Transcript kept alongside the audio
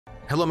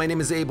Hello, my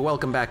name is Abe.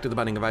 Welcome back to the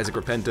Binding of Isaac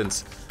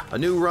Repentance. A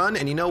new run,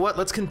 and you know what?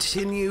 Let's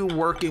continue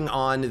working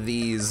on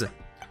these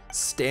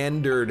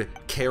standard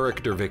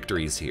character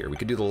victories here. We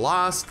could do the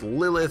Lost,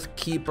 Lilith,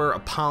 Keeper,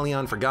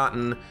 Apollyon,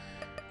 Forgotten.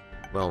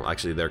 Well,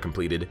 actually, they're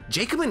completed.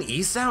 Jacob and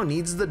Esau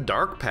needs the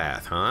Dark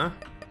Path, huh?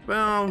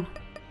 Well,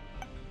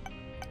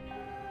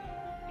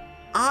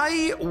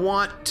 I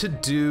want to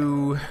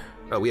do.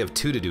 Oh, we have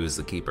two to do as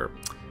the Keeper.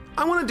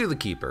 I want to do the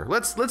Keeper.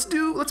 Let's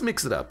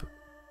mix it up.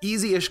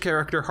 Easy-ish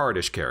character,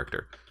 hard-ish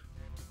character.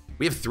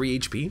 We have 3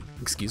 HP.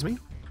 Excuse me.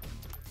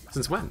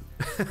 Since when?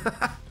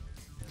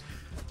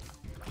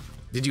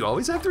 Did you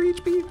always have 3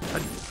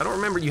 HP? I don't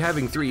remember you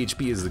having 3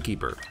 HP as the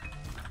Keeper.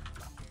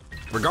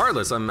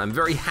 Regardless, I'm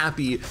very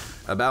happy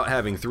about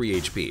having 3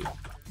 HP.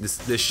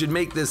 This should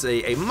make this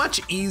a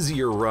much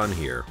easier run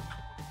here.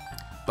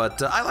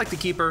 But I like the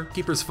Keeper.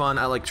 Keeper's fun.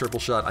 I like triple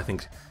shot. I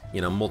think,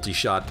 you know,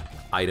 multi-shot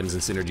items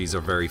and synergies are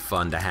very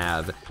fun to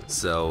have.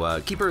 So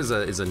Keeper is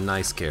a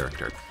nice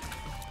character.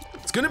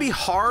 It's gonna be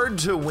hard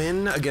to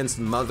win against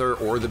Mother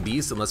or the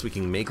Beast unless we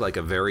can make like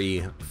a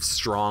very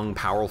strong,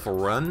 powerful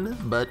run,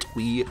 but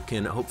we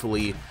can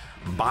hopefully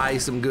buy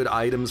some good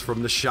items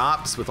from the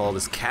shops with all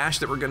this cash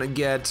that we're gonna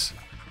get.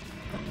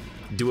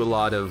 Do a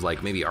lot of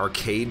like maybe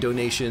arcade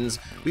donations.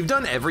 We've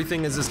done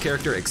everything as this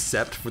character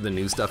except for the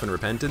new stuff in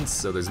Repentance,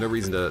 so there's no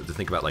reason to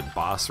think about like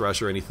boss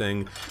rush or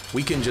anything.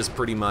 We can just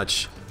pretty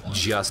much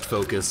just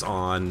focus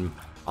on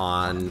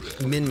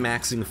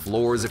min-maxing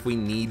floors if we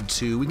need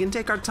to. We can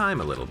take our time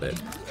a little bit.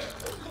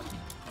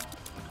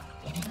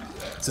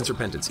 Since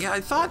Repentance, yeah, I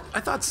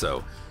thought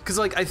so. Cause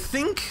like I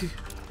think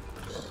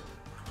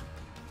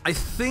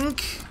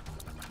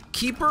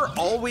Keeper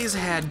always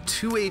had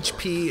 2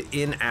 HP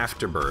in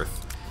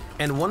Afterbirth.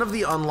 And one of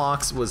the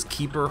unlocks was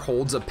Keeper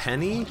holds a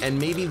penny, and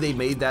maybe they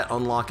made that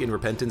unlock in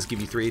Repentance give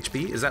you 3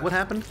 HP. Is that what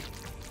happened?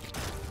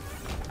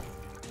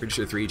 Pretty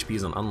sure 3 HP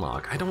is an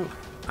unlock. I don't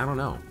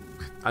know.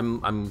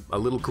 I'm a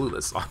little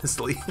clueless,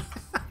 honestly.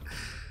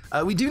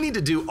 We do need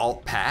to do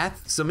alt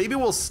path, so maybe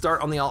we'll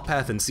start on the alt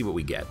path and see what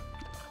we get.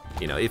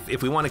 You know,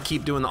 if we want to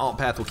keep doing the alt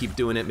path, we'll keep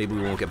doing it. Maybe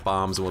we won't get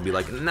bombs, and we'll be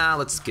like, nah,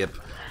 let's skip.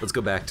 Let's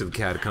go back to the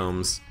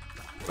catacombs.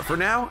 But for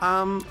now,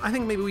 I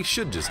think maybe we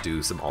should just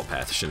do some alt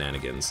path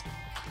shenanigans.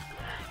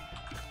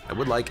 I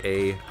would like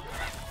a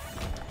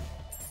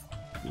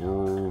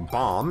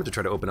bomb to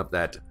try to open up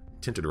that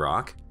tinted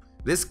rock.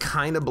 This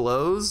kind of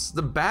blows.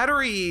 The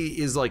battery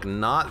is like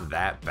not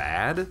that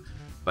bad,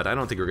 but I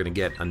don't think we're gonna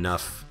get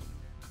enough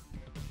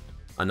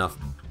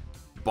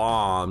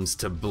bombs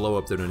to blow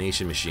up the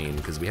donation machine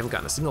because we haven't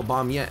gotten a single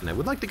bomb yet, and I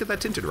would like to get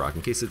that tinted rock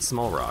in case it's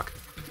small rock.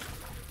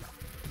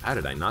 How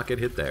did I not get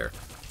hit there?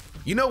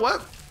 You know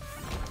what?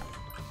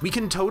 We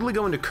can totally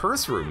go into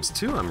curse rooms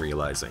too, I'm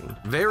realizing.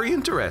 Very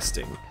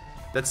interesting.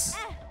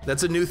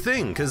 That's a new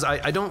thing, because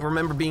I don't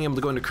remember being able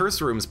to go into curse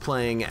rooms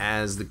playing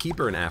as the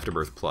Keeper in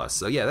Afterbirth Plus.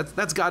 So yeah,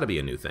 that's gotta be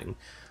a new thing.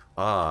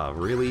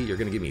 Really? You're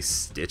gonna give me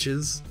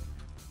Stitches?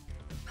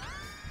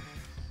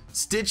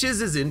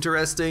 Stitches is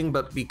interesting,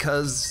 but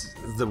because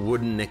the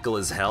wooden nickel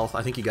is health,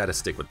 I think you gotta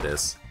stick with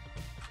this.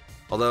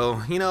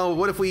 Although, you know,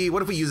 what if we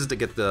use it to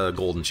get the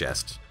golden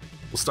chest?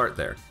 We'll start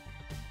there.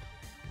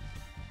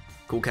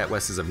 Cool Cat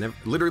West says,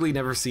 I've literally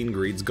never seen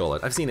Greed's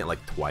Gullet. I've seen it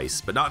like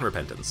twice, but not in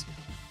Repentance.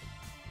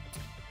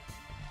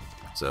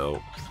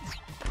 So,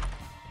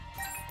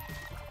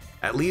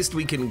 at least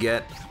we can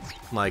get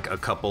like a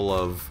couple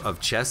of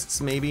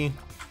chests, maybe.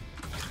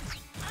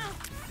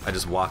 I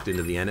just walked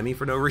into the enemy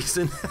for no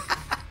reason.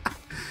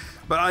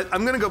 But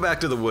I'm gonna go back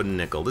to the wooden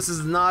nickel. This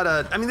is not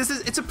a, I mean,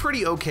 it's a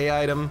pretty okay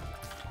item.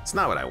 It's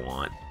not what I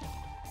want.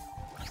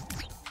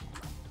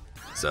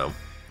 So,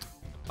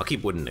 I'll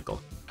keep wooden nickel.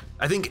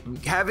 I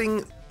think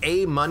having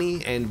A,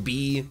 money, and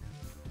B,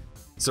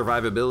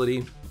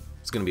 survivability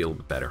is gonna be a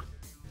little bit better.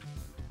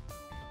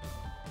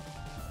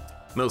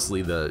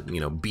 Mostly the, you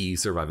know, B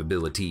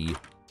survivability.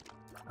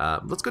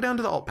 Let's go down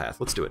to the alt path.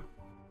 Let's do it.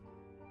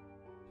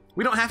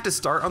 We don't have to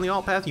start on the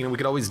alt path. You know, we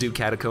could always do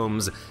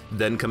catacombs,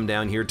 then come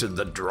down here to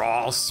the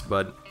dross.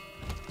 But,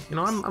 you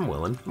know, I'm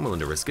willing. I'm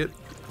willing to risk it.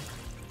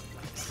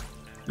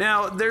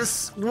 Now,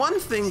 there's one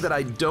thing that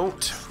I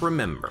don't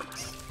remember.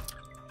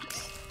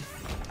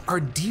 Are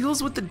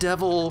deals with the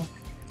devil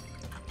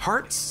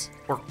hearts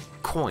or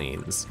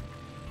coins?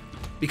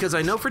 Because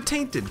I know for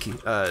Tainted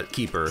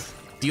Keeper,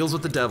 deals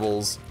with the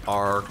devils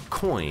are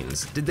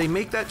coins. Did they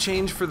make that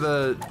change for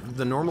the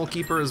normal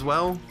Keeper as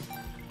well?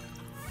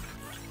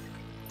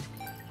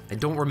 I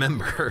don't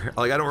remember.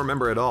 Like, I don't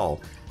remember at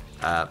all.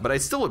 But I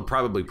still would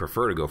probably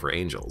prefer to go for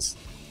angels.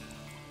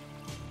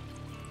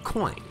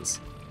 Coins.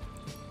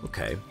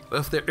 Okay.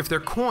 If they're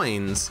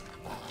coins,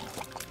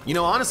 you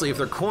know, honestly, if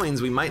they're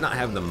coins, we might not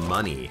have the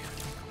money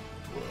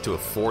to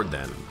afford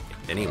them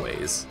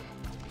anyways,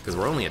 because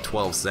we're only at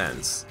 12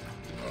 cents.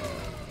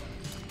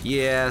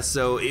 Yeah,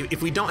 so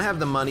if we don't have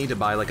the money to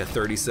buy like a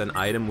 30-cent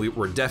item,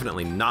 we're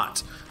definitely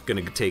not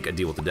gonna take a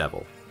deal with the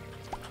devil.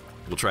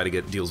 We'll try to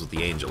get deals with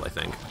the angel, I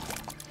think.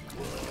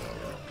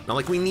 Not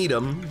like we need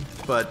them,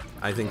 but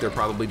I think they're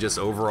probably just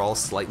overall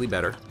slightly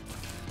better.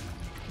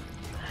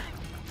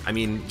 I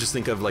mean, just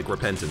think of like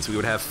repentance. We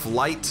would have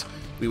flight,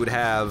 we would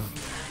have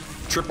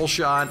triple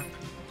shot,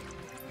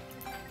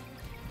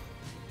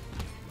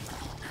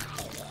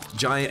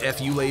 giant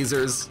FU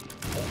lasers.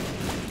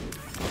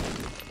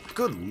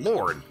 Good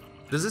lord.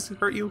 Does this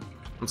hurt you?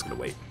 I'm just gonna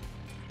wait.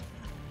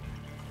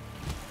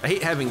 I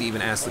hate having to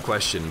even ask the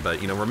question,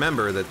 but you know,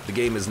 remember that the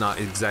game is not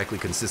exactly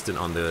consistent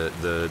on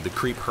the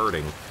creep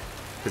hurting.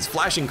 Because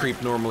flashing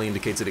creep normally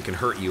indicates that it can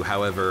hurt you,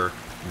 however,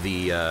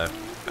 the,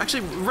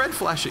 actually red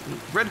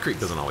creep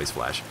doesn't always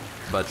flash,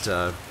 but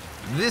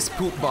this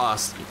poop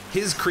boss,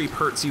 his creep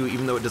hurts you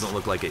even though it doesn't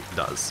look like it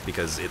does,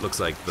 because it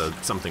looks like the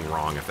something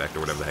wrong effect or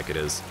whatever the heck it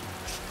is.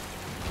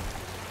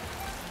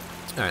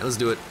 Alright, let's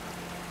do it.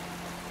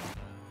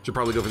 Should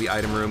probably go for the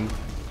item room.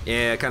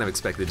 Yeah, I kind of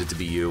expected it to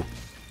be you.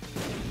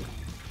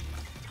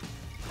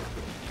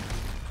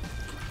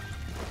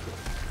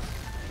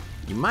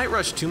 You might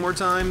rush 2 more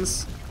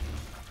times.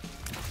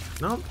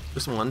 Nope,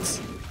 just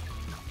once.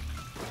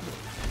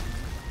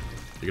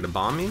 You're gonna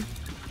bomb me?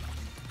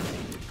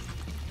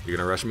 You're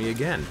gonna rush me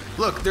again.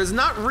 Look, there's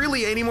not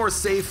really any more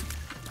safe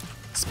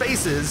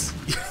spaces,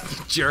 you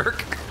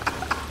jerk.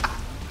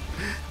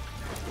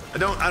 I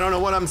don't know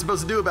what I'm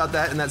supposed to do about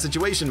that in that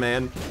situation,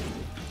 man.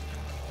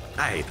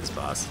 I hate this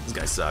boss. This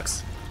guy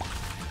sucks.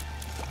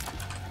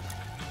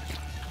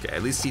 Okay,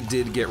 at least he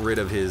did get rid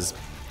of his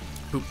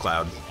poop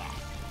cloud.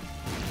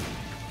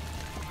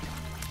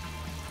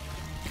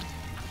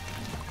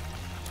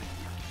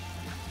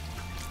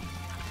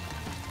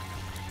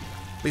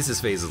 At least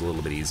this phase is a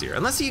little bit easier.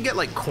 Unless you get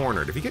like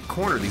cornered. If you get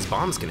cornered, these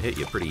bombs can hit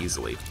you pretty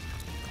easily.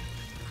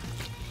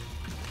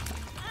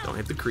 Don't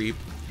hit the creep.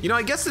 You know,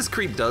 I guess this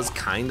creep does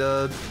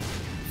kinda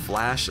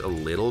flash a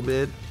little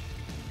bit.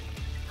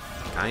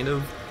 Kind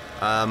of.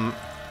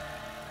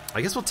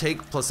 I guess we'll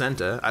take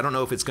Placenta. I don't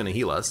know if it's gonna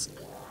heal us.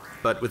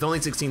 But with only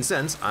 16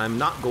 cents, I'm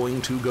not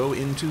going to go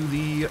into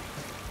the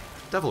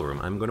Devil Room.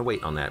 I'm gonna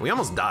wait on that. We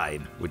almost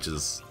died, which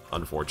is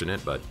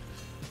unfortunate, but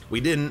we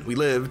didn't. We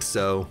lived,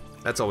 so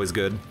that's always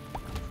good.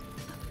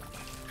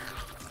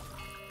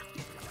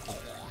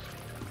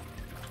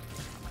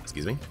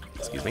 Excuse me,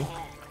 excuse me,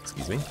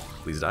 excuse me.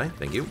 Please die,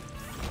 thank you.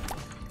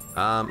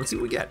 Let's see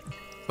what we get.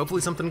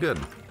 Hopefully something good.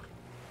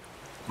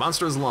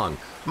 Monster's Lung.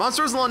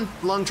 Monster's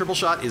Lung triple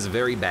shot is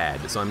very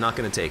bad, so I'm not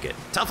gonna take it.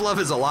 Tough Love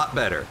is a lot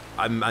better.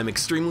 I'm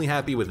extremely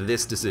happy with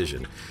this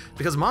decision.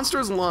 Because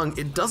Monster's Lung,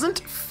 it doesn't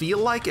feel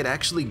like it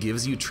actually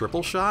gives you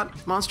triple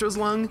shot, Monster's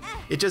Lung.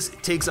 It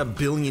just takes a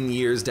billion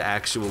years to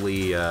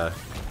actually,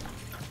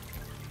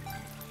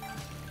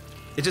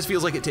 it just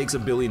feels like it takes a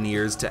billion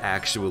years to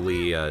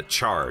actually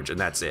charge, and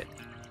that's it.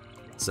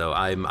 So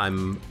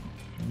I'm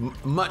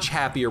much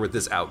happier with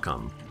this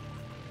outcome.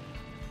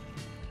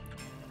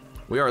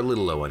 We are a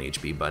little low on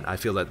HP, but I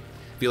feel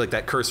like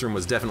that curse room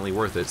was definitely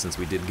worth it since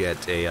we did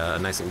get a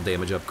nice little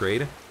damage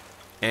upgrade.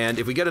 And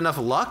if we get enough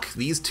luck,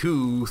 these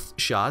 2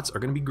 shots are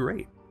gonna be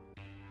great.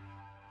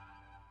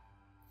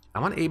 I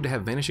want Abe to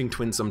have Vanishing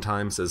Twin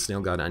sometime, says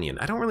Snail God Onion.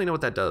 I don't really know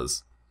what that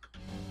does.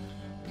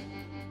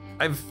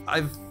 I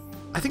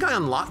think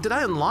did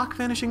I unlock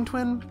Vanishing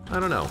Twin? I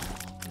don't know.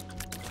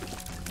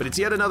 But it's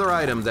yet another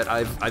item that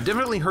I've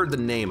definitely heard the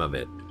name of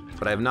it,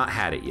 but I have not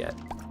had it yet.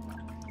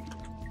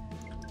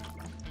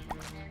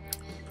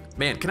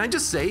 Man, can I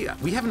just say,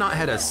 we have not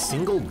had a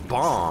single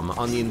bomb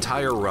on the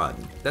entire run.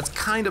 That's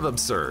kind of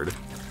absurd.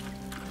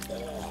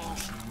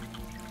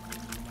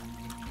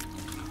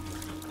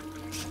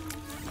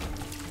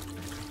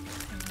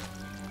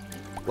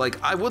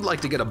 Like, I would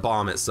like to get a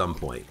bomb at some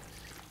point.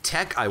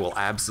 Tech, I will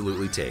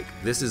absolutely take.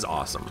 This is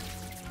awesome.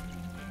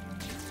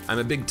 I'm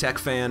a big tech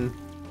fan.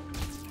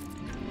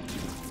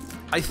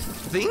 I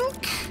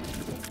think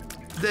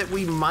that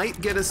we might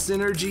get a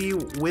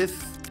synergy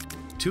with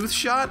Tooth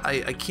Shot.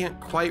 I can't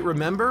quite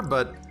remember,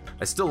 but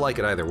I still like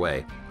it either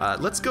way.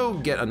 Let's go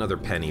get another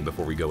penny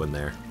before we go in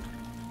there.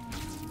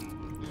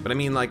 But I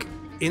mean, like,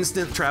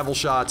 instant travel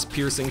shots,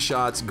 piercing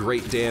shots,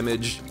 great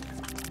damage.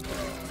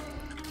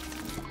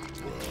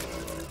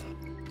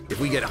 If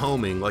we get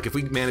homing, like if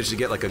we manage to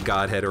get like a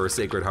Godhead or a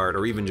Sacred Heart,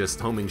 or even just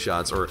homing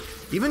shots, or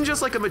even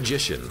just like a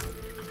Magician.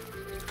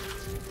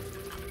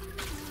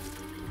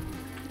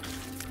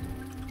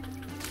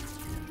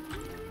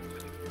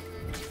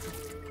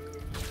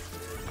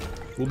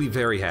 We'll be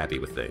very happy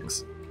with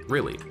things.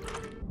 Really.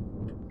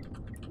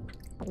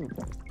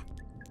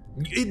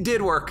 It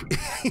did work.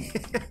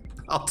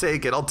 I'll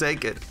take it, I'll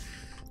take it.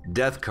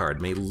 Death card,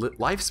 may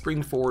life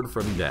spring forward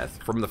from death,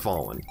 from the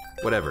fallen.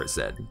 Whatever it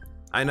said.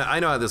 I know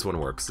how this one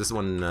works. This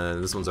one's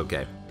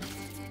okay.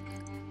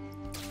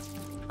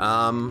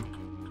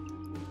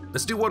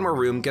 Let's do one more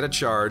room, get a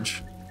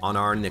charge on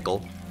our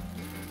nickel.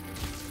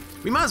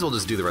 We might as well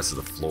just do the rest of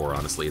the floor,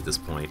 honestly, at this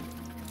point.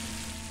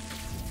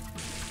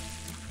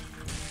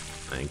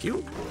 Thank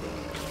you.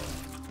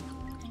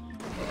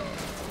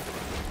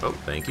 Oh,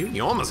 thank you.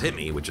 You almost hit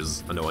me, which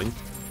is annoying.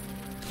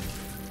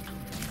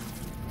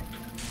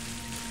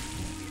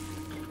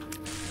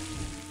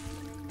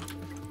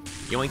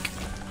 Yoink.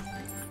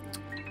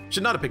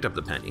 Should not have picked up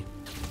the penny.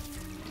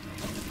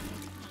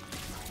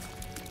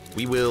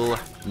 We will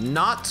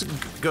not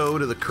go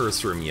to the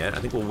curse room yet. I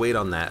think we'll wait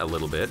on that a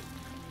little bit.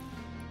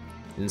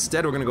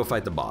 Instead, we're gonna go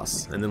fight the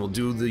boss, and then we'll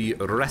do the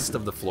rest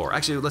of the floor.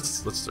 Actually,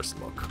 let's just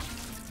look.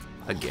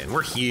 Again,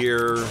 we're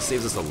here.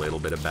 Saves us a little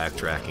bit of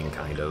backtracking,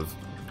 kind of.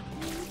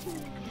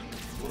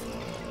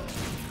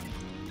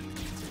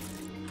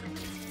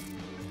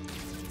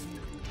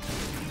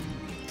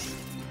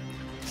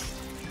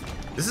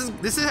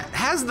 This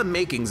has the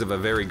makings of a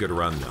very good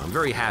run, though. I'm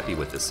very happy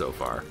with this so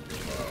far.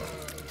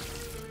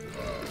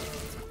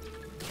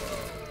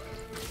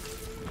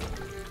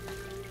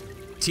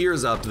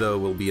 Tears up, though,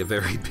 will be a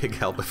very big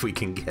help if we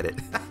can get it.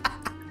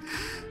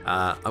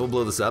 I will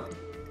blow this up.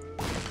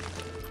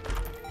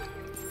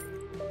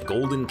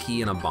 Golden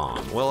key and a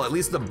bomb. Well, at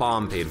least the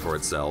bomb paid for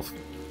itself.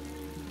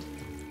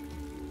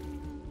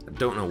 I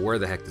don't know where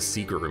the heck the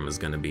secret room is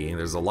gonna be.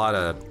 There's a lot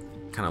of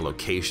kind of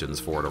locations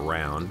for it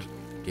around.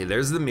 Okay,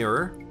 there's the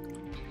mirror.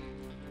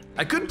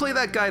 I could play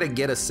that guy to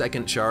get a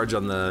second charge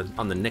on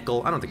the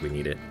nickel. I don't think we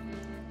need it.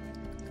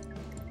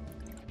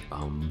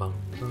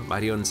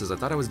 Mighty says, I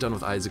thought I was done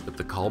with Isaac, but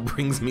the call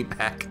brings me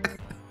back.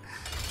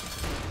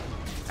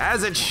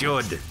 As it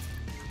should.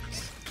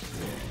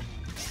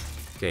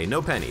 Okay,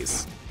 no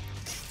pennies.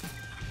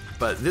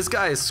 But this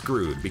guy is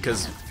screwed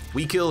because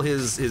we kill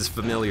his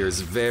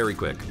familiars very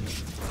quick.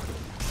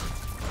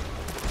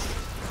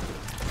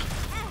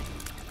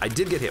 I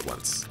did get hit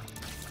once.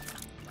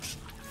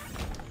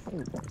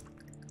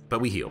 But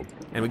we healed,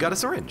 and we got a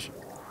syringe.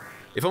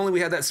 If only we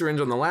had that syringe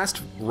on the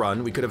last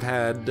run, we could have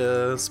had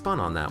spun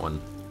on that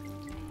one.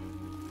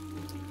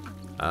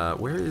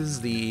 Where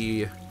is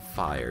the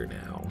fire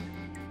now?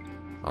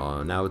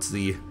 Oh, now it's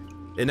the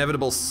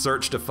inevitable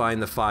search to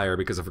find the fire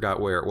because I forgot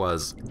where it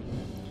was.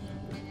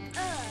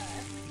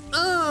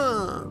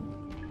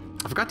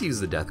 I forgot to use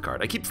the death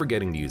card. I keep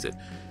forgetting to use it.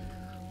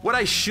 What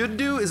I should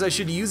do is I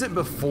should use it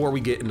before we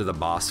get into the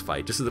boss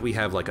fight, just so that we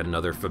have like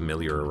another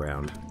familiar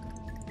around.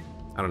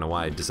 I don't know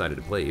why I decided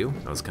to play you.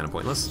 That was kind of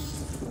pointless.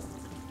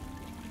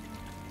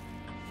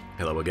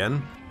 Hello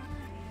again.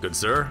 Good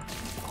sir.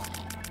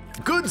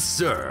 Good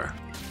sir.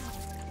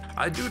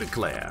 I do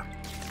declare.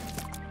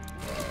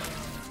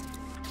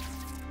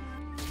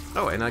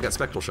 Oh, and I got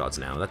spectral shots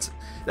now. That's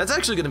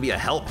actually going to be a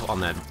help on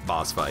that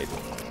boss fight.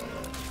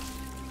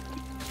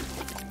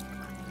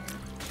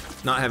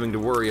 Not having to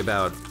worry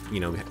about,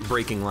 you know,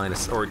 breaking line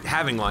of, or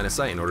having line of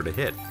sight in order to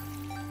hit.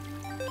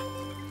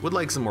 Would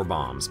like some more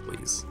bombs,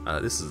 please.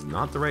 This is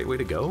not the right way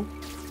to go.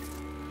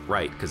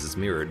 Right, because it's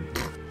mirrored.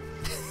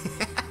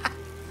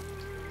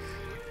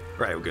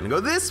 Right, we're gonna go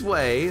this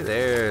way.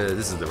 There,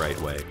 this is the right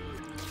way.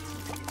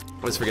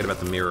 Let's forget about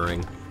the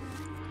mirroring.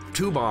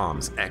 2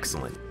 bombs,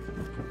 excellent.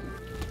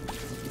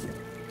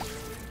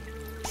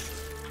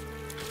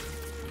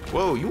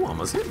 Whoa, you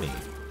almost hit me.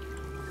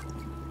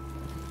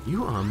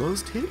 You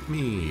almost hit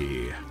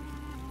me.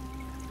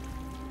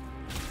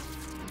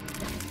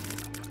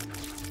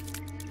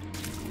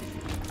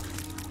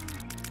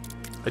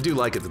 I do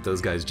like it that those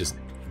guys just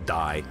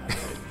die.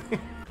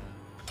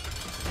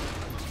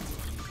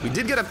 We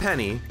did get a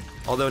penny,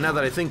 although now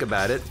that I think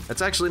about it,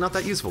 that's actually not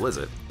that useful, is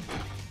it?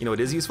 You know what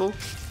is useful?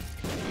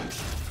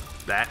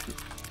 That.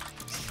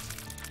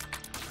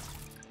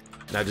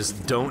 Now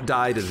just don't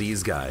die to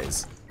these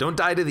guys. Don't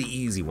die to the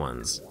easy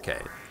ones.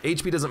 Okay,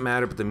 HP doesn't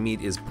matter, but the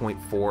meat is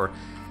 0.4.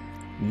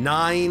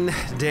 9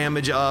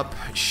 damage up,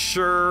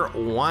 sure,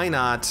 why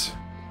not?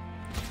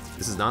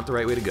 This is not the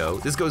right way to go.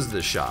 This goes to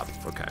the shop,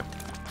 okay.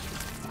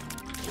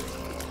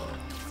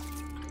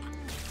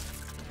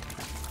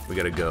 We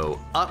gotta go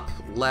up,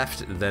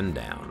 left, then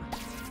down.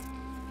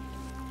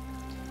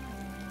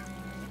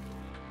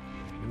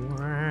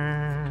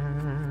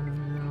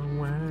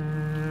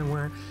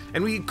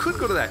 And we could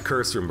go to that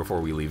curse room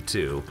before we leave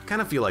too. Kind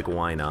of feel like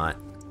why not?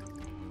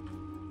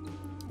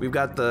 We've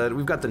got the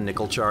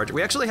nickel charge.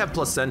 We actually have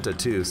placenta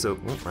too, so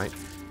right.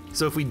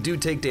 So if we do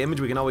take damage,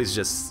 we can always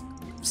just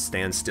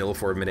stand still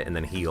for a minute and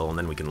then heal, and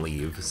then we can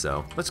leave.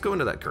 So let's go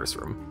into that curse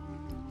room.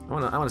 I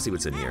wanna see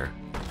what's in here.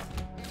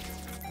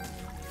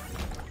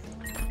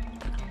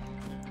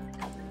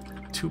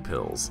 2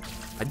 pills.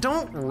 I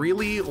don't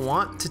really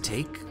want to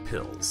take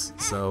pills,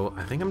 so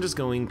I think I'm just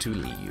going to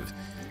leave.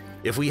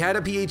 If we had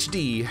a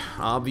PhD,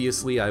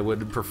 obviously I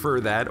would prefer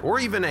that, or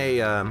even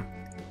a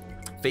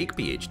fake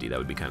PhD, that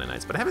would be kind of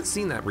nice, but I haven't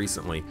seen that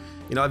recently.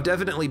 You know, I've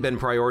definitely been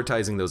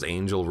prioritizing those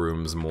angel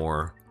rooms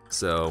more,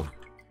 so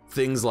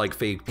things like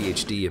fake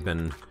PhD have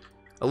been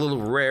a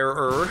little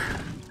rarer.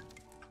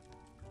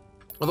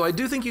 Although I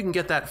do think you can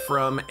get that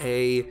from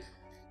a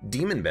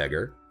demon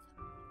beggar.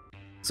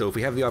 So if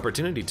we have the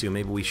opportunity to,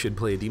 maybe we should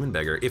play a demon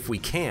beggar if we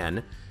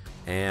can,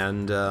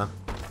 and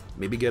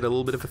maybe get a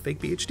little bit of a fake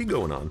PhD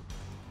going on.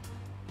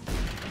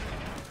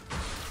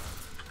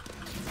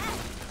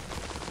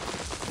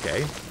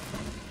 Okay.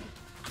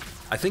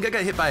 I think I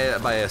got hit by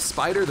a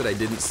spider that I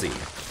didn't see.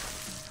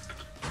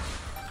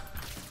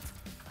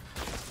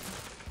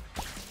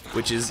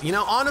 Which is, you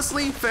know,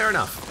 honestly, fair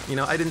enough. You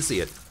know, I didn't see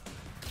it.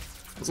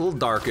 It's a little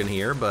dark in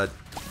here, but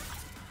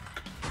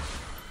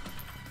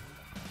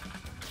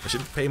I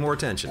should pay more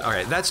attention. All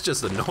right, that's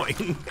just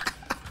annoying.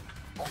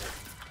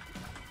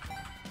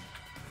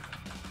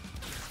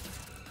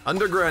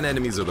 Underground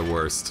enemies are the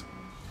worst.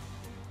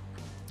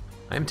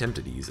 I am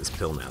tempted to use this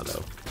pill now,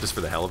 though. Just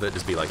for the hell of it,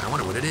 just be like, I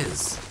wonder what it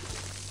is.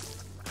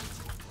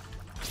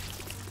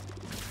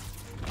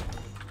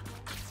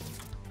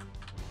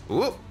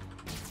 Ooh.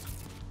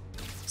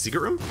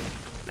 Secret room?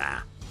 Nah.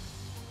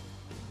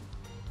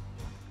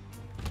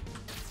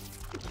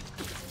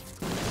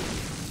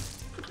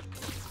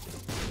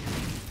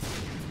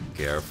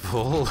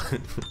 Careful.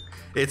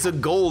 It's a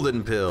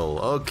golden pill.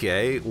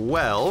 Okay,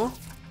 well.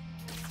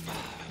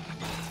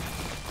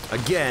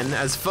 Again,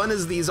 as fun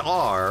as these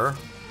are,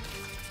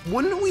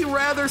 wouldn't we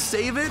rather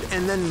save it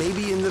and then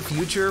maybe in the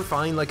future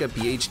find like a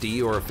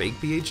PhD or a fake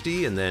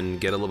PhD and then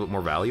get a little bit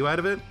more value out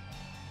of it?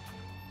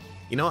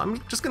 You know,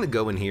 I'm just gonna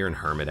go in here and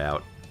hermit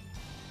out.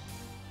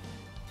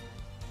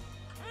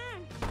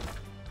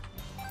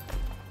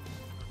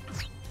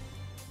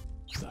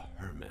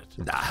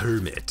 The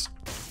hermit.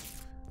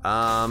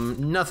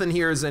 Nothing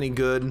here is any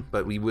good,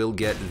 but we will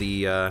get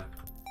the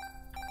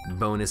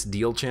bonus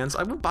deal chance.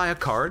 I would buy a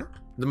card,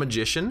 the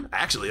Magician.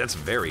 Actually, that's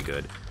very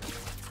good.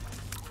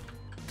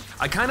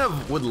 I kind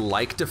of would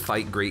like to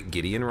fight Great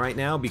Gideon right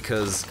now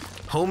because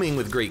homing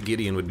with Great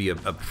Gideon would be a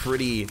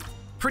pretty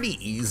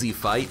easy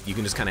fight. You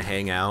can just kind of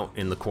hang out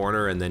in the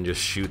corner and then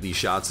just shoot these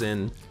shots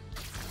in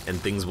and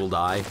things will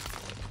die.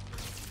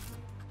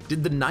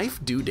 Did the knife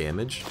do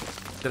damage?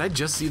 Did I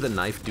just see the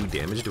knife do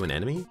damage to an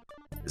enemy?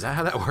 Is that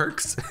how that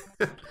works?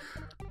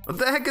 What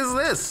the heck is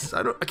this?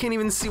 I can't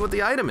even see what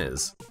the item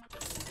is.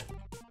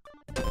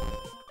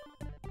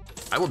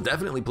 I will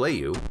definitely play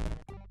you.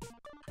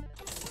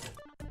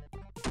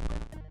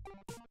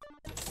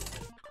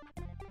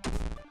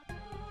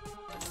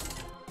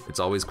 It's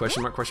always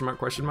question mark, question mark,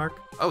 question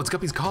mark. Oh, it's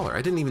Guppy's collar.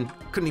 I couldn't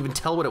even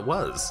tell what it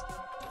was.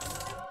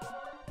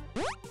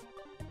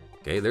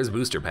 Okay, there's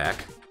booster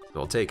pack,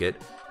 so I'll take it.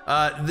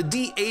 The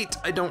D8,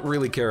 I don't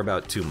really care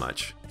about too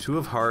much. 2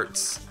 of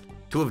hearts,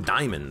 2 of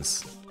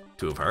diamonds,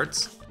 2 of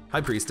hearts,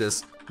 High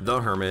Priestess,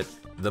 the Hermit,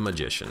 the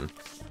Magician.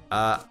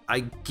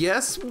 I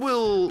guess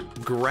we'll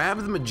grab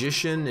the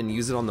Magician and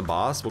use it on the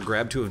boss. We'll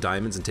grab 2 of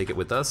diamonds and take it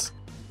with us.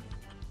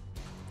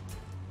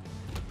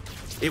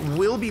 It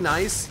will be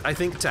nice, I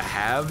think, to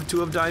have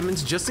 2 of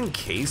diamonds just in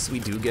case we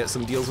do get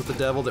some deals with the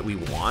devil that we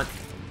want.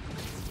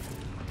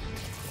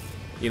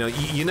 You know,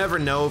 you never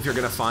know if you're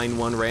gonna find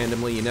one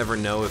randomly. You never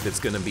know if it's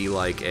gonna be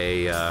like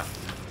a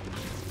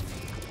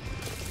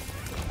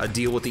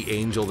deal with the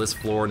angel this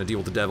floor and a deal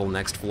with the devil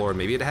next floor.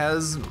 Maybe it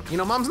has, you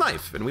know, Mom's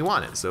knife and we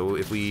want it. So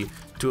if we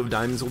 2 of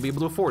diamonds, we'll be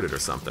able to afford it or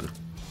something.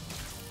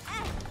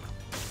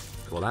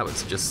 Well, that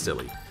was just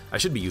silly. I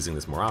should be using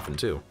this more often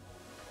too.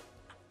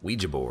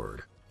 Ouija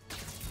board.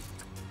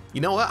 You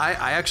know what?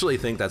 I actually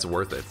think that's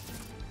worth it.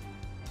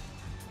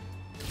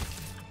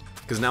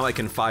 Because now I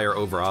can fire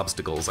over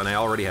obstacles, and I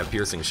already have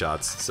piercing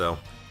shots, so,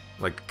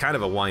 like, kind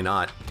of a why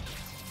not.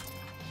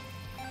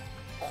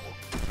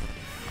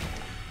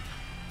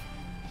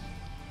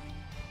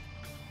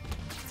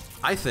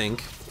 I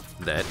think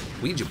that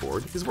Ouija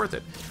board is worth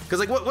it. Because,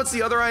 like, what's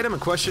the other item? A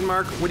question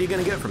mark? What are you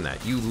gonna get from that?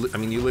 I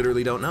mean, you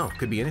literally don't know.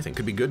 Could be anything.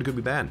 Could be good, could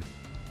be bad.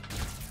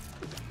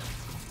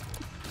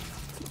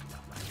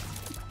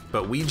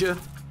 But Ouija,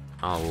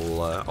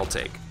 I'll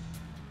take.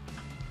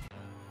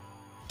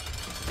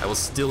 I will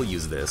still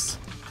use this.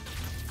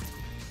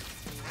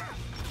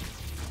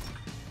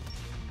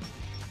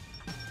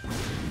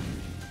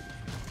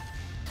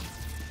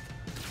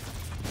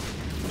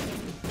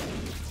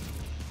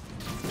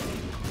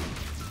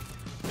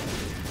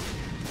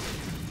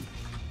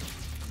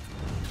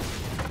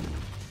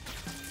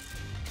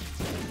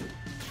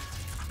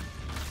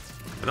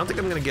 I don't think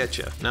I'm gonna get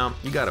you. No,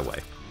 you got away.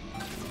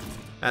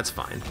 That's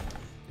fine.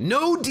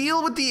 No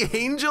deal with the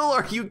angel?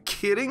 Are you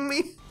kidding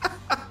me?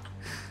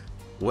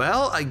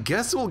 Well, I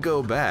guess we'll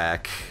go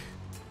back.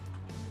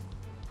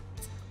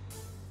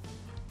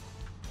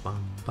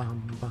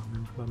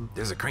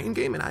 There's a crane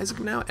game in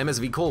Isaac now?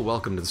 MSV Cole,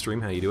 welcome to the stream,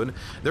 how you doing?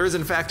 There is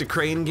in fact a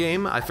crane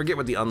game. I forget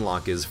what the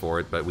unlock is for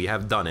it, but we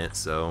have done it,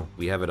 so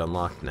we have it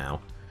unlocked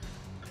now.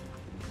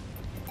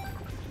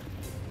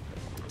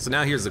 So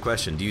now here's the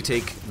question. Do you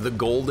take the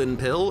golden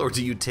pill or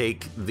do you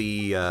take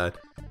the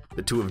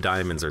 2 of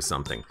diamonds or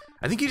something?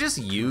 I think you just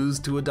use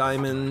 2 of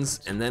diamonds,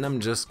 and then I'm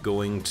just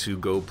going to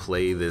go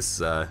play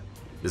this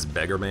this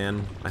beggar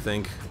man, I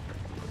think.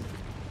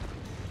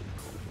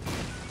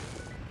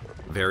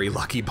 Very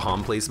lucky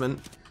bomb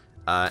placement.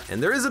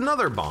 And there is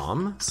another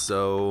bomb,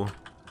 so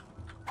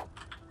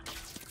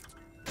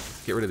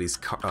get rid of these.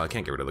 I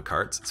can't get rid of the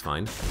carts. It's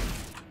fine.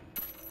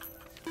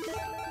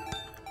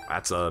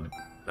 That's a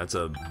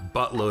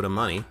buttload of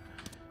money.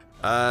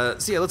 So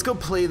yeah, let's go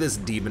play this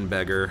demon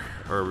beggar,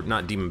 or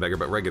not demon beggar,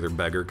 but regular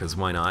beggar, because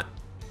why not?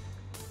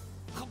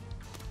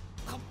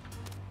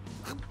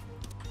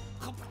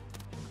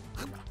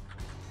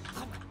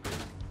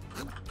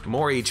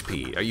 More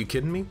HP, are you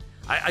kidding me?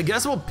 I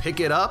guess we'll pick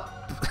it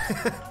up.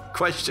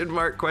 Question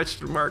mark,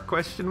 question mark,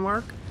 question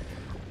mark.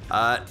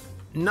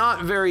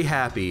 Not very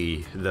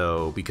happy,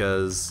 though,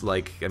 because,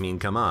 like, I mean,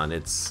 come on,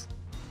 it's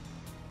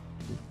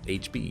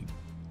HP.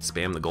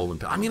 Spam the golden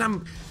pill. I mean,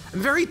 I'm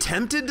very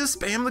tempted to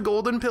spam the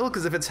golden pill,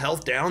 because if it's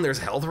health down, there's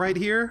health right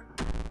here.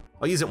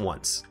 I'll use it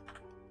once.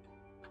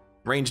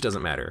 Range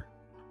doesn't matter.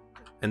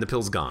 And the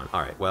pill's gone.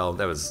 All right, well,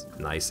 that was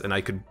nice. And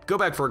I could go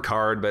back for a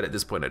card, but at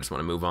this point, I just want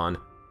to move on.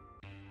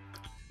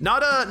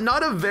 Not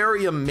a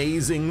very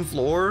amazing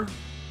floor,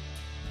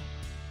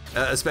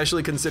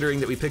 especially considering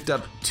that we picked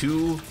up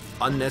 2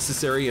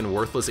 unnecessary and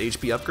worthless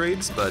HP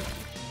upgrades, but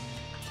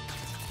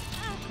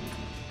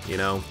you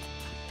know,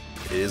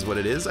 it is what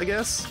it is, I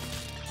guess.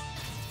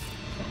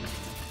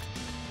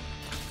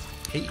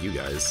 Hate you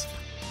guys.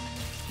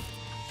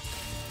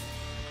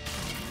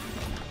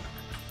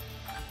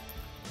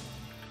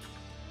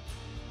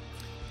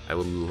 I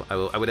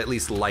would at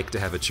least like to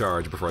have a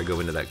charge before I go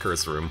into that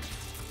curse room.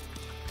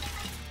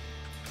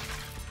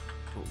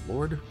 Oh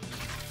Lord.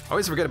 I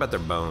always forget about their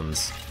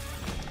bones.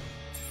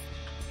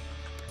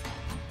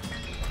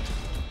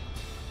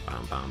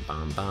 Bum bum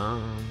bum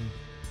bum.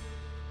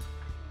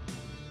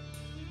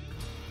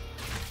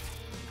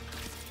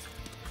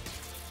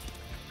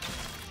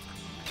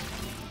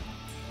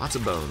 Lots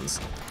of bones.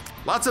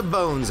 Lots of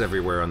bones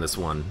everywhere on this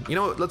one. You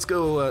know what, let's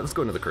go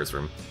into the curse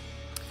room.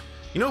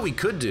 You know what we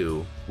could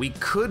do? We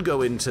could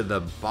go into the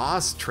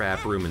boss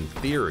trap room in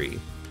theory.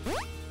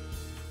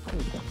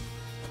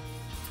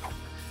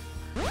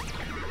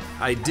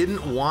 I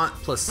didn't want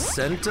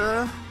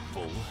placenta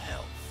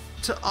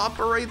to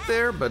operate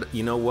there, but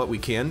you know what we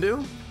can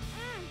do?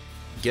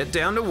 Get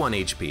down to 1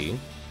 HP,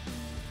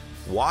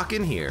 walk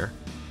in here.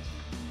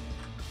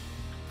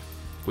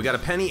 We got a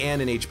penny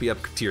and an HP up,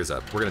 tears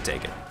up. We're gonna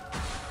take it.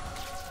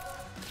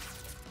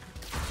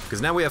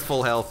 Because now we have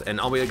full health,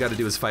 and all we gotta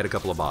do is fight a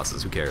couple of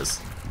bosses. Who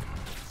cares?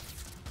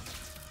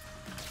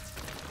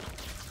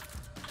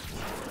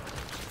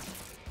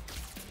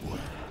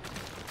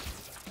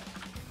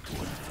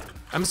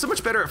 I'm so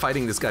much better at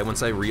fighting this guy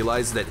once I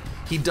realize that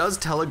he does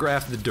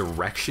telegraph the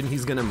direction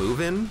he's gonna move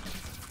in.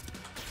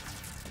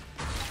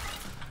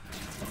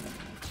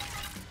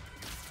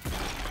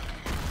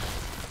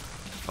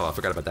 Oh, I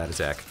forgot about that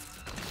attack.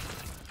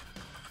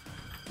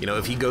 You know,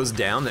 if he goes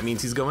down, that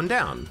means he's going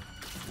down.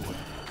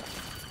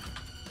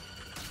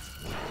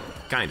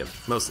 Kind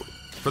of, mostly,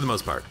 for the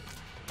most part.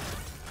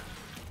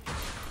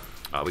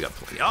 Oh, we got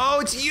plenty. Oh,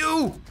 it's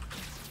you!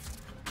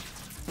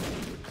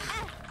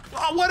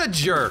 Oh, what a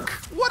jerk!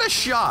 What a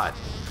shot!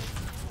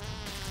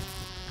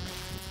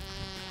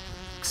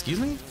 Excuse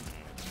me?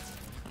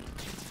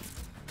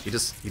 He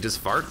just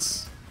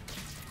farts?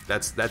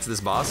 That's this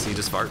boss, he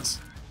just farts?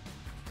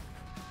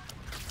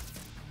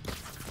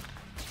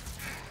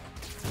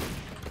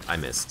 I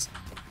missed.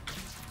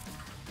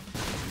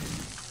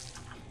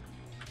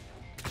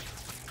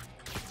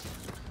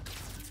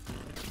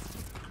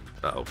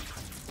 Uh-oh.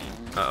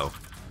 Uh-oh.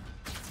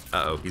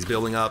 Uh-oh, he's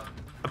building up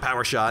a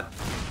power shot.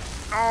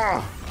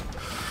 Oh!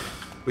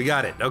 We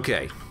got it,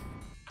 okay.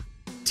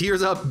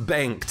 Tears up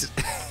banked.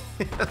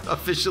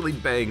 Officially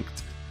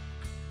banked.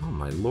 Oh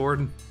my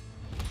lord.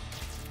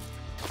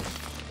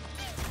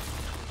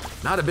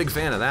 Not a big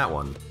fan of that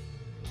one.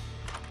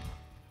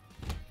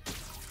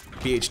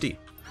 PhD.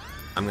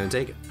 I'm gonna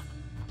take it.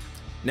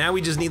 Now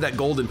we just need that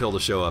golden pill to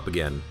show up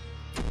again.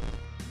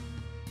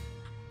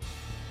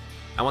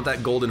 I want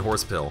that golden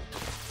horse pill.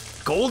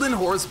 Golden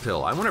horse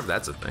pill, I wonder if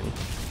that's a thing.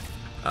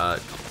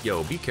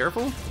 Yo, be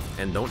careful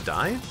and don't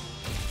die.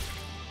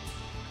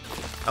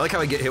 I like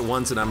how I get hit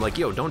once and I'm like,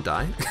 yo, don't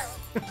die.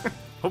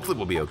 Hopefully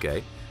we'll be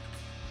okay.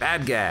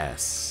 Bad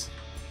gas.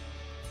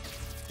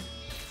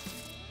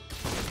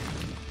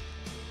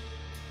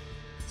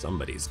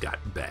 Somebody's got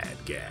bad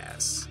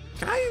gas.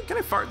 Can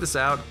I fart this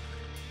out?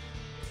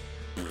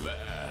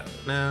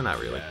 No, not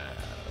really.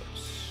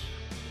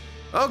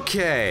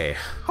 Okay,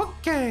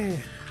 okay.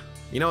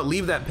 You know what,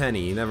 leave that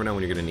penny. You never know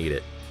when you're gonna need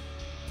it.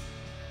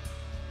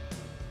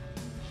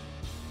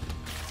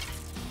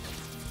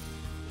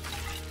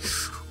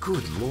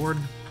 Good lord.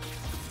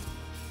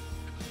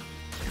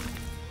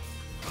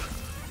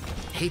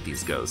 I hate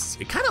these ghosts.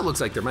 It kind of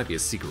looks like there might be a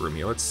secret room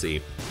here. Let's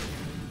see.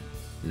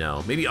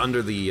 No, maybe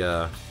under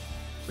the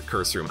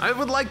curse room. I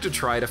would like to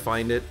try to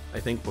find it, I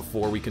think,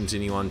 before we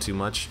continue on too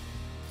much.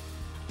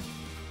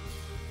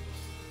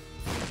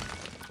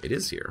 It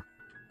is here.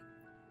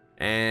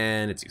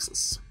 And it's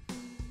useless.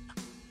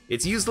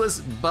 It's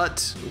useless,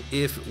 but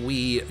if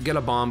we get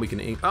a bomb, we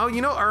can... Oh,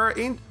 you know, our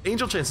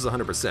angel chance is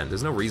 100%.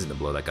 There's no reason to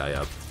blow that guy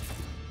up.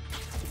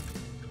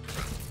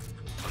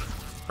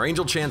 Our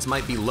angel chance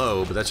might be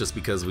low, but that's just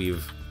because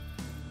we've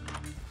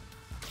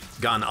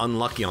gotten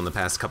unlucky on the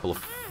past couple of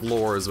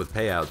floors with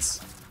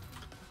payouts.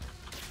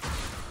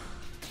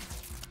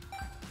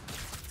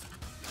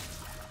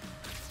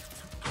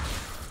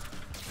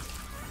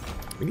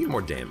 We need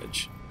more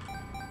damage.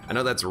 I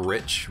know that's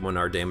rich when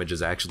our damage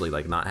is actually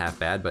like not half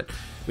bad, but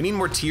we need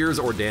more tears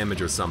or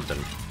damage or something.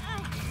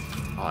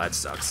 Oh, that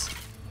sucks.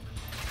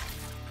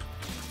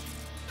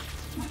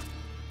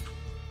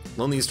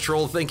 Loneliest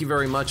Troll, thank you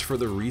very much for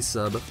the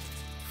resub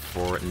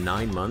for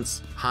 9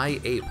 months.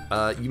 Hi, Ape.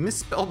 You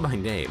misspelled my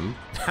name.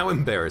 How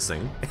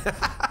embarrassing.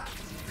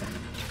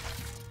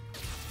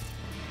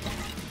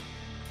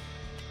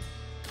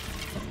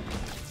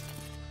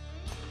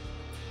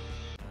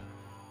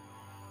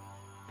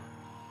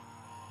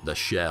 The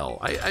shell.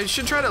 I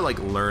should try to like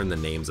learn the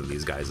names of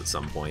these guys at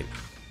some point.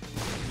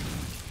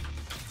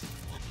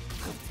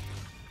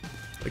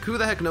 Like who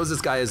the heck knows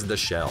this guy is the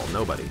shell?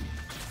 Nobody.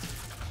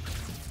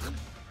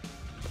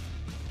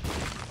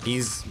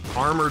 He's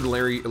Armored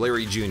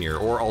Larry Jr.,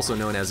 or also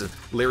known as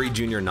Larry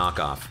Jr.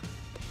 knockoff.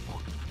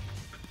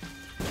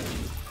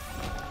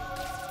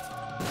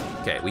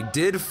 Okay, we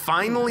did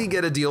finally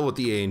get a deal with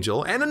the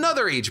Angel and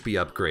another HP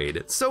upgrade.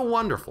 It's so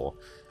wonderful.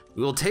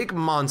 We will take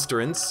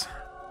Monstrance.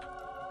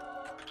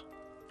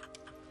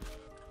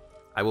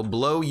 I will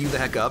blow you the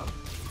heck up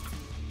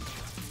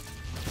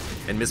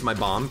and miss my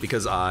bomb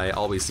because I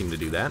always seem to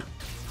do that.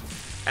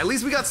 At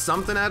least we got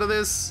something out of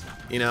this.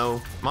 You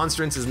know,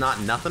 Monstrance is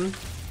not nothing.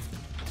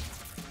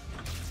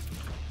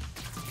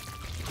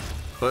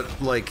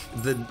 But like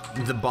the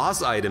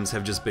boss items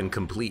have just been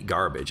complete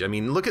garbage. I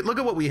mean, look at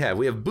what we have.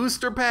 We have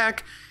booster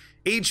pack,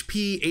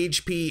 HP,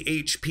 HP,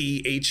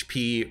 HP,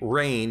 HP,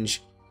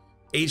 range,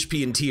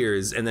 HP and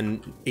tears, and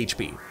then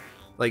HP.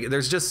 Like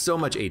there's just so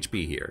much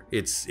HP here.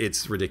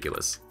 It's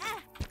ridiculous.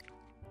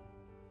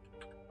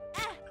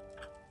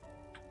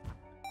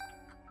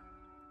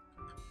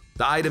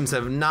 The items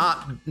have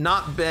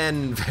not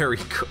been very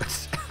good.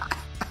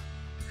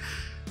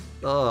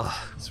 Ugh,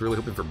 I was really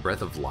hoping for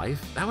Breath of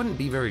Life. That wouldn't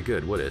be very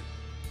good, would it?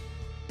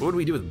 What would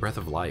we do with Breath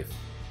of Life?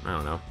 I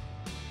don't know. All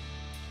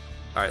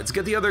right, let's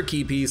get the other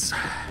key piece,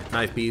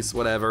 knife piece,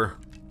 whatever.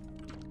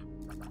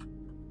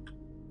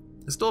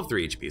 I still have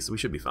 3 HP, so we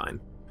should be fine.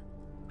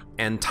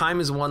 And time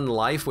is 1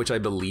 life, which I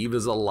believe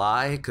is a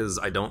lie, because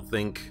I don't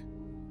think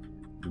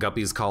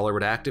Guppy's collar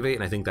would activate,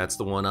 and I think that's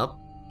the one up.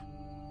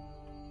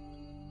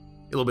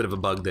 A little bit of a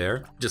bug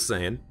there, just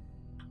saying.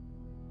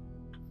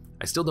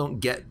 I still don't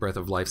get Breath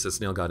of Life, says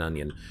Snail God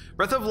Onion.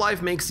 Breath of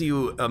Life makes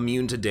you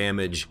immune to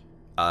damage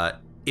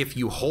if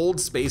you hold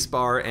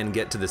spacebar and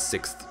get to the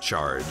 6th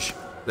charge.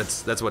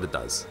 That's what it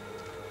does.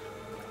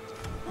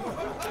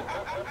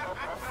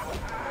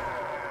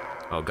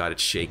 Oh god,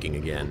 it's shaking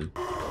again.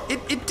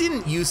 It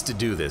didn't used to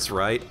do this,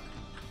 right?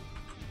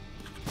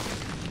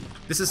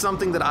 This is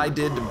something that I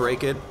did to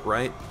break it,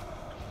 right?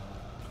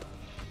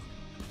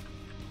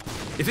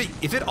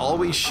 If it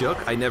always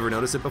shook, I never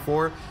noticed it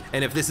before,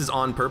 and if this is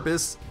on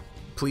purpose,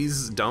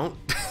 please don't.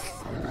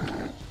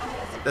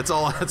 That's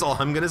all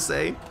I'm gonna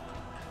say.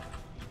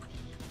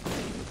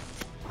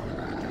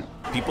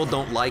 People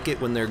don't like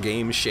it when their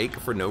games shake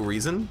for no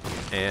reason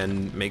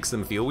and makes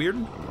them feel weird.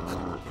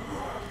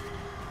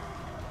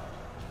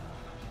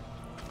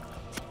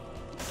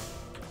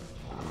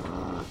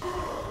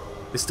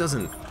 This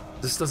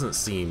doesn't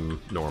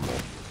seem normal.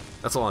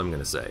 That's all I'm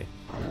gonna say.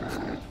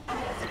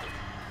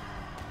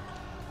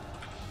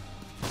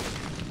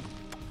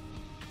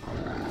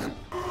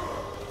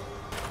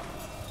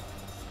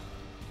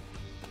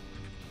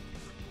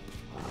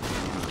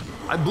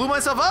 I blew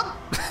myself up?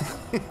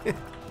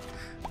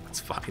 It's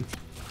fine.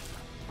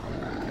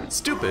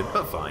 Stupid,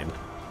 but fine.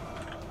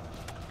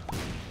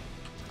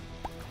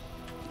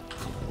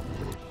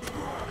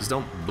 Just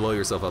don't blow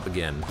yourself up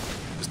again.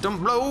 Just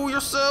don't blow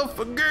yourself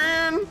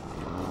again!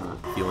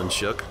 Feeling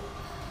shook.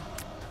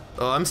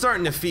 Oh, I'm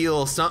starting to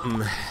feel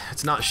something.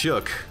 It's not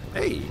shook.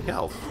 Hey,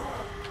 health.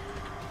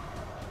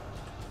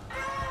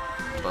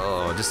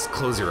 Oh, just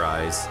close your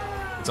eyes.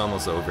 It's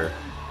almost over.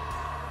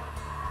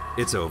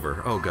 It's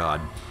over. Oh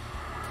god.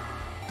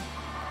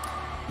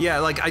 Yeah,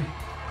 like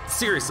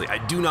seriously, I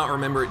do not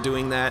remember it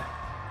doing that.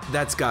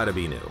 That's gotta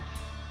be new.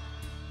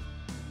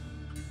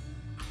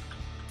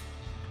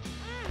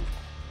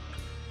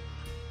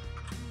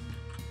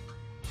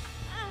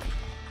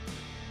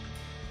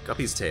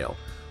 Guppy's tail.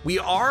 We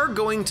are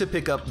going to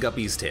pick up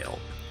Guppy's tail,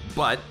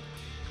 but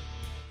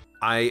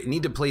I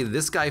need to play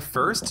this guy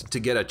first to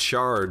get a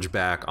charge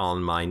back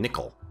on my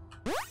nickel.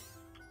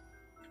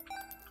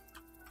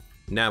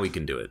 Now we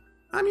can do it.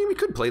 I mean, we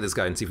could play this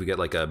guy and see if we get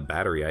like a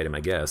battery item, I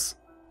guess.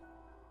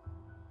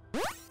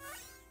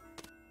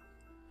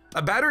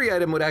 A battery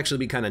item would actually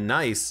be kind of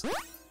nice.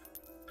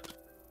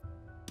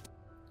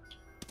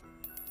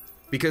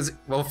 Because,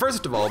 well,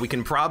 first of all, we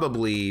can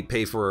probably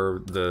pay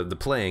for the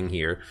playing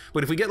here.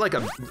 But if we get like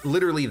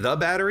literally the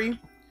battery,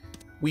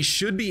 we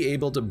should be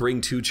able to bring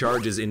 2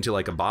 charges into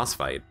like a boss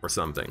fight or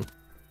something.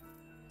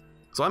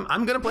 So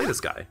I'm gonna play this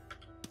guy.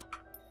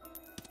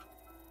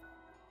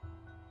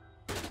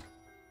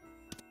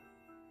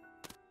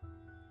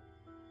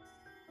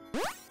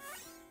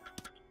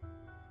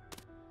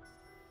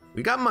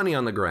 We got money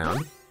on the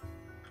ground.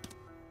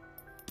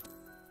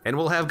 And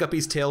we'll have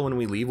Guppy's tail when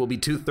we leave. We'll be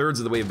 2/3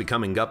 of the way of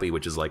becoming Guppy,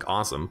 which is like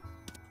awesome.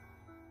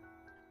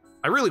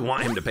 I really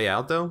want him to pay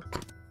out though.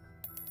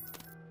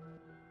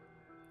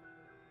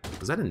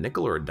 Was that a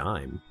nickel or a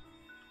dime?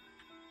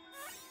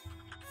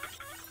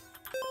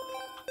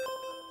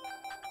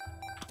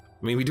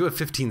 I mean, we do have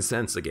 15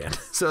 cents again,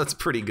 so that's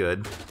pretty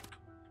good.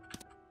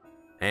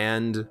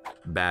 and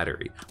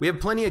battery. We have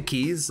plenty of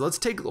keys. Let's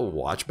take a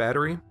watch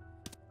battery.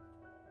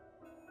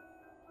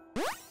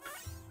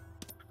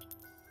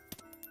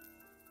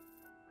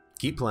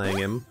 Keep playing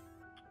him.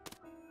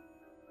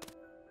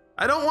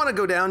 I don't want to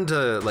go down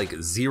to like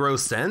 0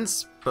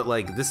 cents, but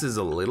like this is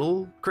a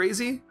little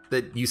crazy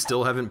that you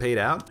still haven't paid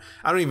out.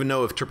 I don't even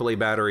know if AAA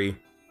battery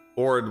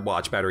or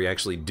watch battery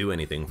actually do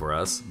anything for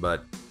us,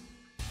 but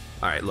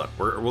all right, look,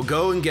 we'll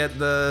go and get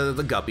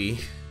the guppy.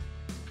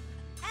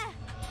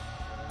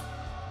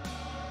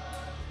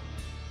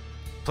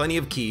 Plenty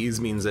of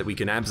keys means that we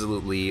can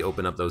absolutely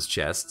open up those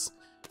chests.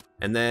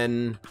 And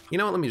then, you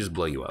know what, let me just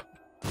blow you up.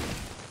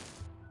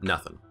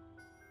 Nothing.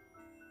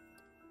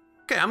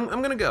 Okay, I'm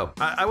gonna go.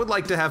 I would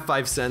like to have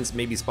 5 cents,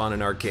 maybe spawn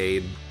an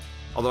arcade.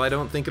 Although I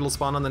don't think it'll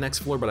spawn on the next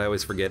floor, but I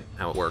always forget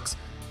how it works.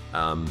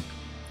 And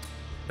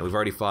we've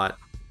already fought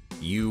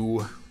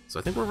you, so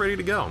I think we're ready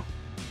to go.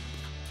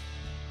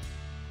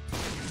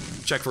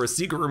 Check for a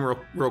secret room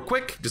real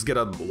quick. Just get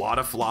a lot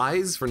of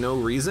flies for no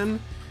reason.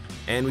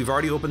 And we've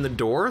already opened the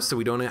door, so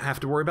we don't have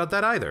to worry about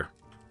that either.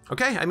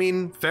 Okay, I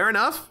mean, fair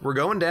enough. We're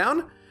going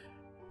down.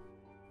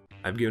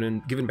 I've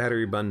given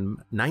Battery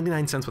Bun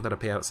 99 cents without a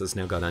payout, says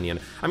Snail God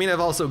Onion. I mean, I've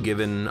also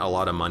given a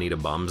lot of money to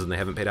bums and they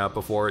haven't paid out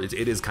before. It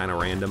is kind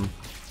of random.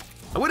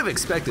 I would have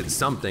expected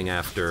something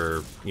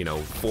after, you know,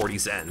 40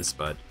 cents,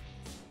 but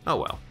oh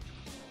well.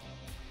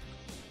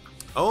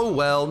 Oh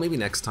well, maybe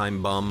next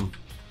time, bum.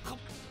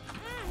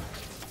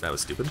 That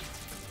was stupid.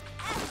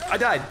 I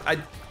died.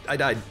 I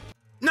died.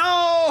 No!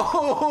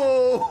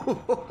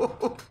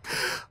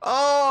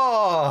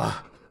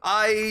 Oh!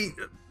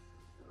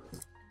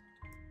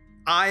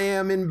 I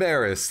am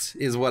embarrassed,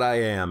 is what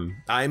I am.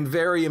 I'm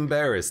very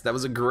embarrassed. That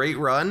was a great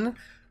run.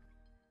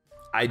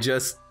 I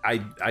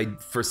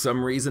for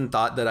some reason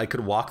thought that I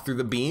could walk through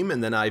the beam,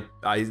 and then I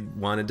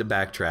wanted to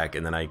backtrack,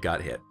 and then I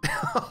got hit.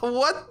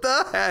 What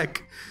the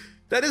heck?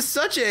 That is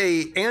such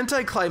a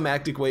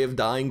anticlimactic way of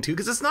dying too,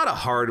 because it's not a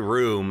hard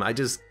room. I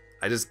just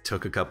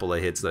took a couple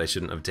of hits that I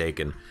shouldn't have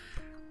taken.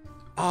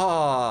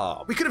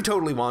 Oh, we could have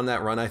totally won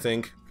that run, I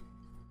think.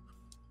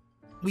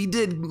 We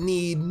did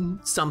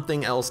need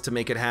something else to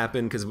make it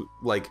happen, because,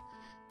 like,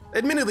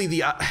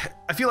 admittedly,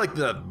 I feel like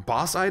the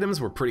boss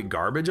items were pretty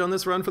garbage on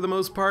this run for the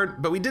most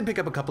part, but we did pick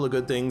up a couple of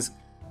good things.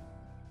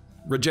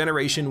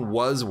 Regeneration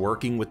was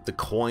working with the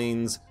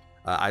coins.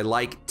 I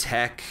like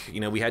tech.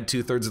 You know, we had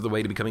 2/3 of the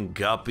way to becoming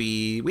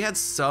Guppy. We had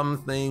some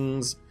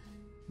things.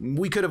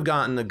 We could have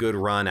gotten a good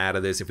run out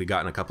of this if we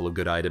gotten a couple of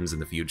good items in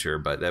the future,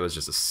 but that was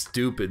just a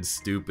stupid,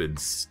 stupid,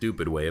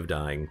 stupid way of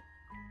dying.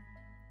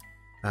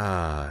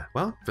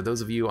 Well, for those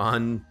of you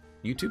on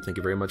YouTube, thank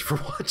you very much for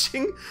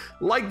watching.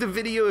 Like the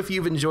video if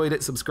you've enjoyed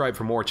it, subscribe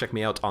for more, check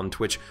me out on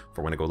Twitch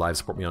for when I go live,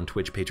 support me on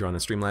Twitch, Patreon, and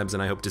Streamlabs,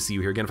 and I hope to see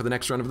you here again for the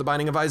next run of The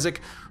Binding of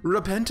Isaac: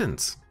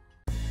 Repentance.